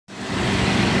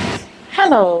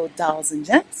Hello, dolls and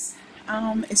gents.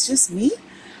 It's just me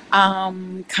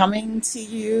coming to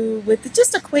you with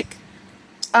just a quick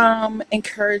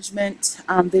encouragement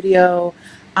video.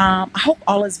 I hope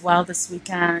all is well this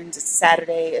weekend. It's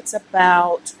Saturday. It's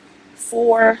about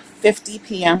 4:50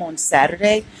 p.m. on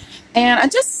Saturday, and I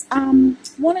just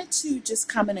wanted to just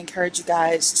come and encourage you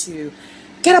guys to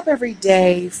get up every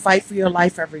day, fight for your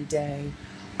life every day.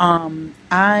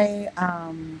 I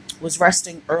was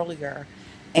resting earlier,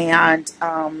 and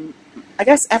I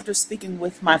guess after speaking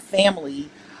with my family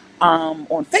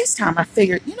on FaceTime, I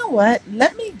figured, you know what?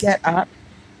 Let me get up,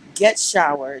 get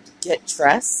showered, get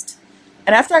dressed.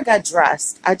 And after I got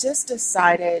dressed, I just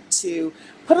decided to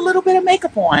put a little bit of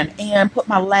makeup on and put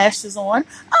my lashes on.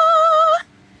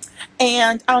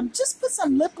 And just put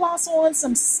some lip gloss on,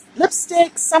 some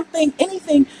lipstick, something,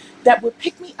 anything that would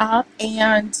pick me up.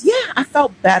 And yeah, I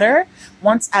felt better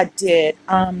once I did.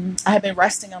 I have been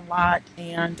resting a lot,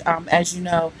 and as you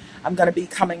know, I'm going to be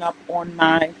coming up on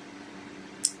my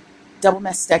double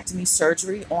mastectomy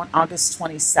surgery on August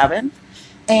 27th.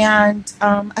 And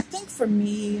I think for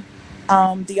me,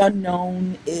 the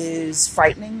unknown is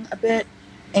frightening a bit.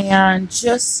 And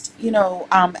just,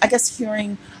 I guess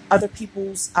hearing other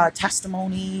people's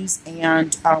testimonies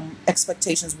and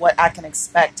expectations, what I can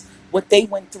expect, what they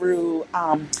went through,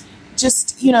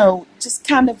 just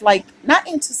kind of like not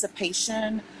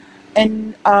anticipation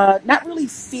and not really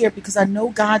fear, because I know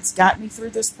God's got me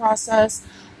through this process,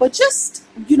 but just,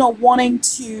 wanting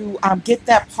to get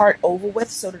that part over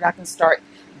with so that I can start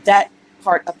that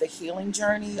part of the healing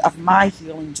journey, of my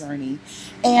healing journey.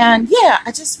 And yeah,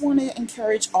 I just want to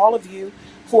encourage all of you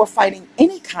who are fighting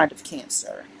any kind of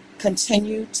cancer.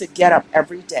 Continue to get up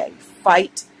every day,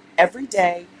 fight every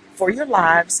day for your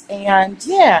lives. And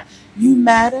yeah, you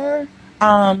matter.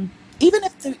 Even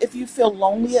if you feel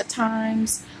lonely at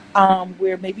times,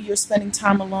 where maybe you're spending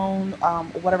time alone,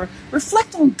 or whatever,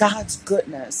 reflect on God's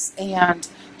goodness and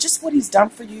just what He's done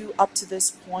for you up to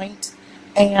this point.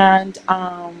 And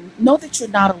know that you're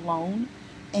not alone.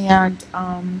 And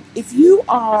if you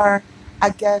are, I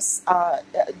guess,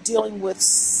 dealing with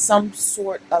some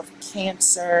sort of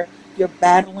cancer, you're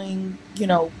battling,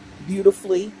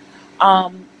 beautifully,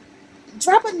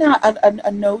 drop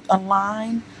a note, a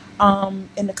line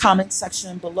in the comment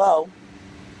section below,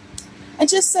 and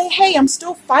just say, hey, I'm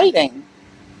still fighting.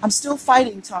 I'm still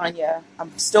fighting, Tanya.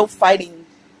 I'm still fighting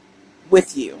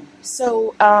with you.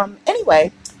 So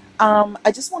anyway,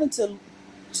 I just wanted to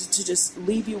just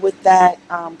leave you with that.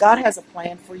 God has a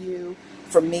plan for you,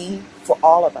 for me, for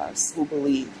all of us who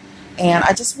believe. And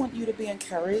I just want you to be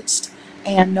encouraged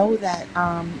and know that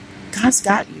God's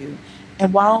got you.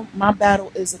 And while my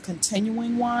battle is a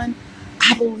continuing one,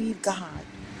 I believe God.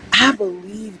 I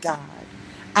believe God.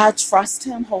 I trust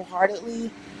Him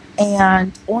wholeheartedly.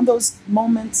 And on those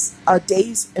moments,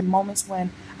 days and moments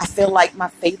when I feel like my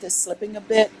faith is slipping a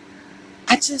bit,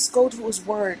 I just go to His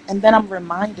Word, and then I'm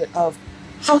reminded of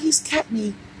how He's kept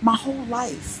me my whole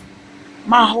life,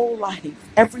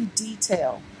 every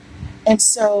detail. And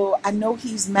so I know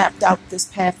He's mapped out this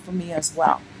path for me as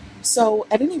well. So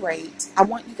at any rate, I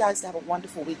want you guys to have a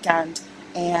wonderful weekend,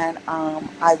 and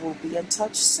I will be in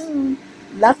touch soon.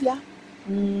 Love ya.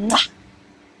 Mwah.